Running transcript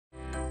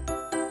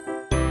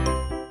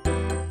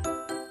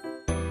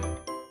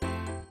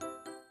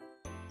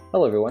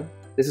Hello everyone,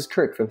 this is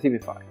Kurt from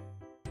Themify.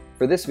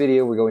 For this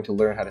video, we're going to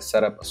learn how to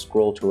set up a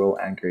scroll-to-row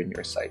anchor in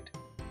your site.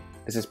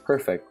 This is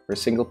perfect for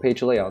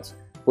single-page layouts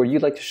where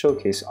you'd like to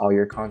showcase all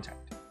your content.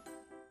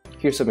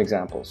 Here's some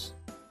examples.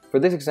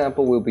 For this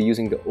example, we'll be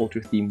using the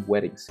Ultra Theme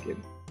wedding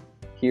skin.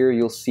 Here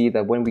you'll see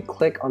that when we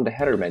click on the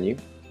header menu,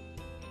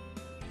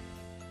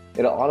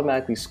 it'll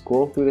automatically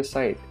scroll through the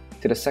site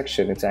to the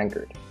section it's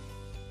anchored.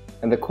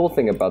 And the cool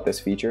thing about this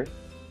feature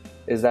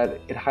is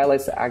that it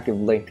highlights the active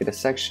link to the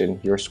section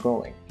you're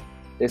scrolling.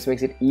 This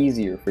makes it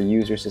easier for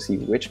users to see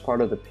which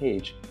part of the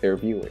page they're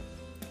viewing.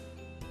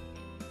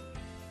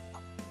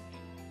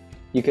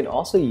 You can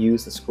also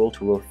use the scroll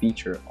to row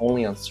feature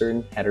only on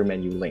certain header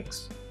menu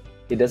links.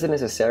 It doesn't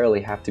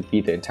necessarily have to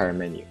be the entire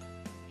menu.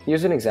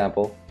 Here's an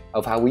example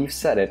of how we've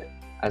set it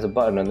as a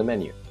button on the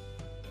menu.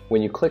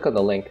 When you click on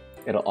the link,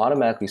 it'll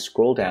automatically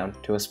scroll down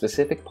to a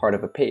specific part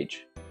of a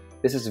page.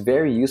 This is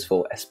very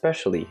useful,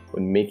 especially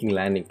when making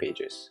landing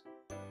pages.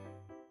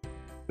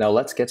 Now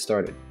let's get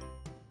started.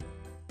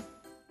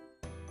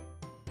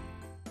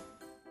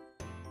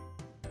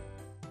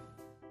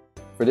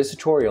 For this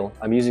tutorial,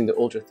 I'm using the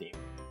Ultra theme,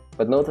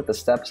 but note that the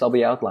steps I'll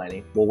be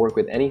outlining will work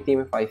with any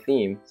Themify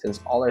theme since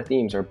all our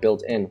themes are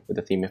built in with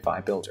the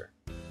Themify builder.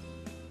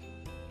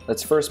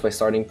 Let's first by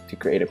starting to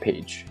create a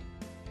page.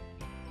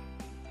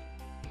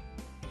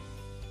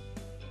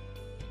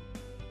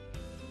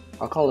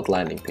 I'll call it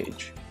landing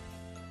page.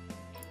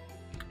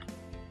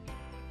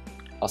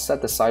 I'll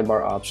set the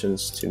sidebar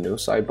options to no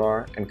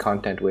sidebar and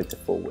content width to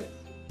full width.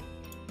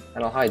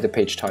 And I'll hide the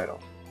page title.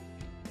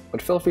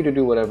 But feel free to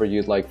do whatever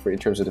you'd like in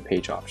terms of the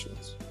page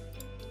options.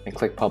 And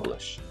click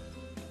Publish.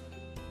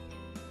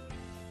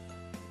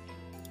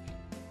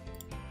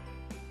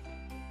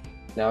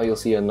 Now you'll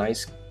see a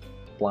nice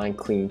blank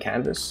clean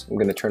canvas. I'm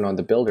going to turn on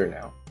the builder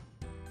now.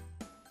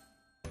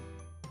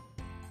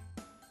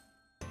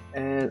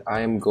 And I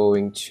am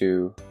going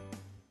to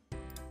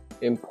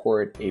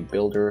import a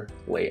builder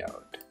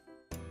layout.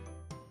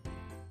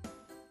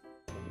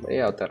 The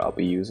layout that I'll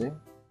be using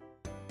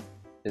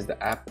is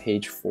the app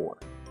page 4.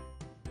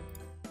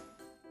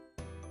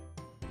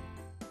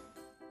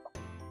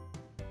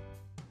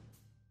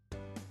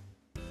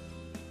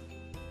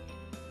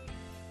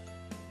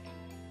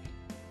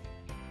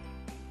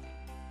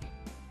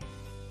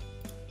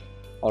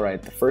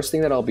 Alright, the first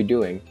thing that I'll be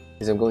doing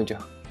is I'm going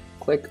to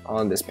click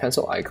on this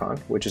pencil icon,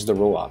 which is the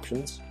row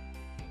options.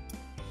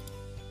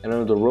 And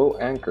under the row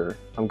anchor,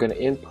 I'm going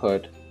to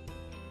input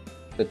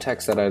the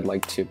text that I'd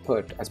like to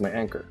put as my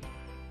anchor.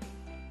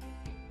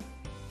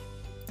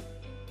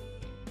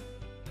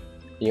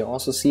 You'll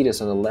also see this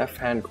on the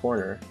left-hand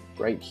corner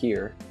right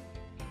here.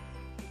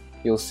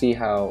 You'll see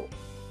how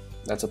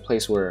that's a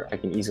place where I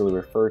can easily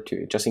refer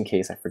to just in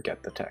case I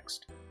forget the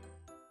text.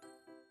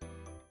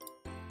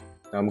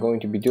 Now I'm going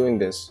to be doing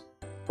this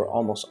for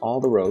almost all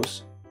the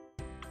rows.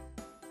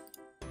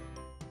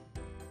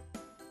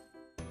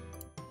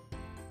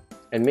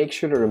 And make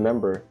sure to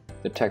remember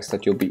the text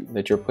that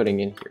you're putting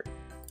in here,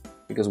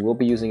 because we'll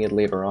be using it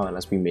later on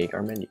as we make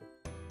our menu.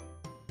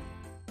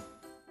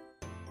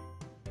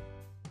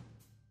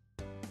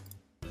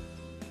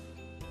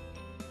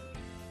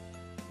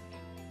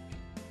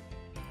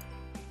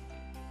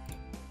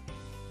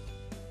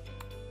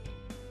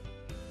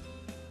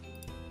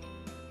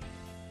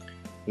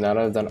 Now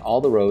that I've done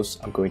all the rows,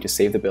 I'm going to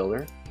save the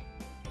builder,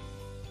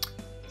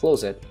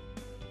 close it,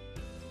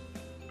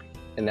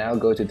 and now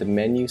go to the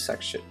menu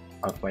section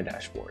of my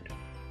dashboard.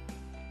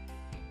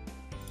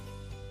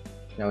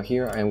 Now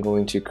here I am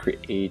going to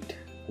create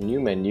a new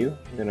menu.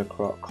 I'm going to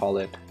call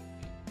it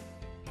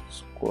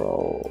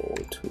Scroll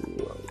to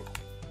Row.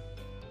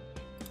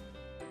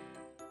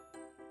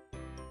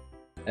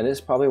 And this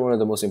is probably one of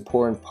the most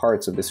important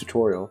parts of this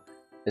tutorial,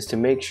 is to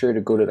make sure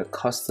to go to the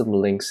custom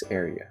links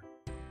area.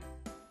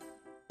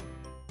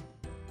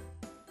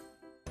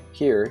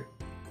 Here,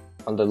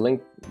 on the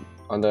link,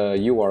 on the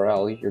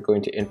URL, you're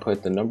going to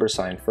input the number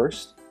sign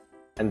first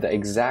and the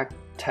exact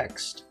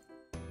text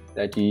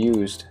that you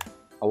used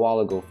a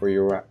while ago for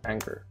your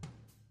anchor.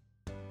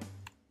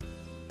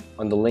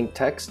 On the link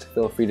text,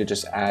 feel free to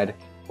just add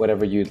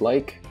whatever you'd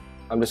like.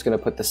 I'm just going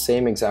to put the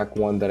same exact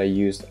one that I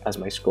used as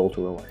my scroll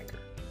to row anchor.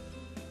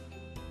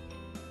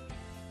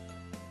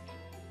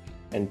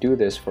 And do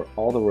this for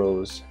all the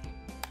rows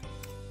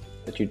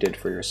that you did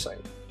for your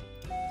site.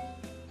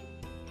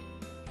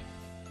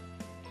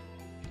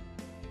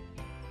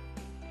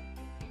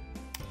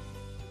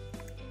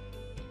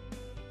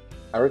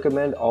 I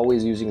recommend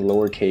always using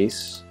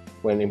lowercase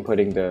when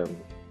inputting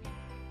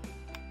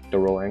the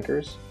row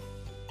anchors,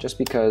 just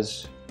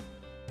because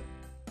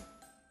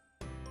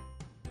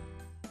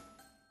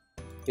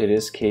it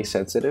is case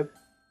sensitive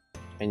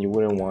and you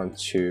wouldn't want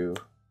to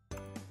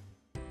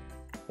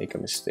make a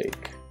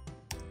mistake.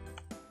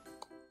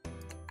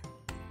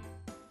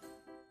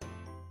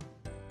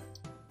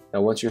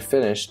 Now once you're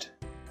finished,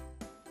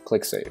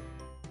 click Save.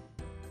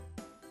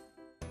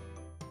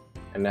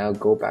 And now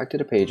go back to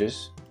the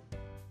pages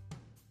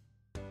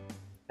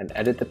and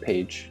edit the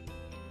page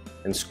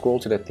and scroll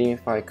to the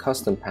Themify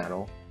custom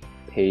panel,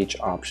 page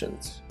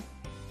options.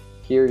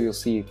 Here you'll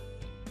see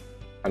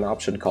an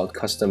option called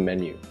Custom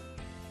Menu.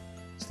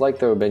 Select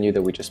the menu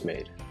that we just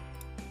made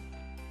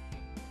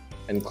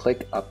and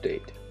click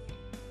Update.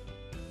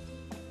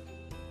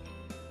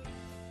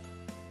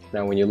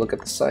 Now when you look at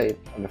the site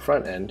on the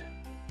front end,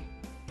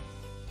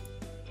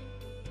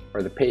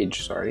 or the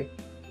page, sorry,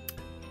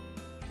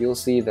 you'll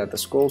see that the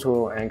scroll to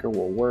row anchor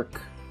will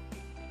work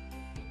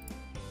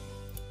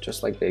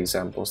just like the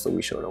examples that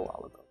we showed a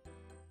while ago.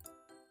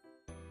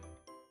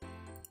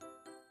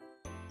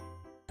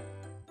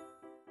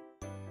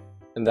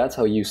 And that's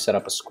how you set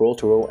up a scroll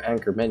to row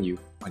anchor menu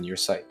on your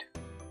site.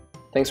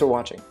 Thanks for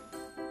watching.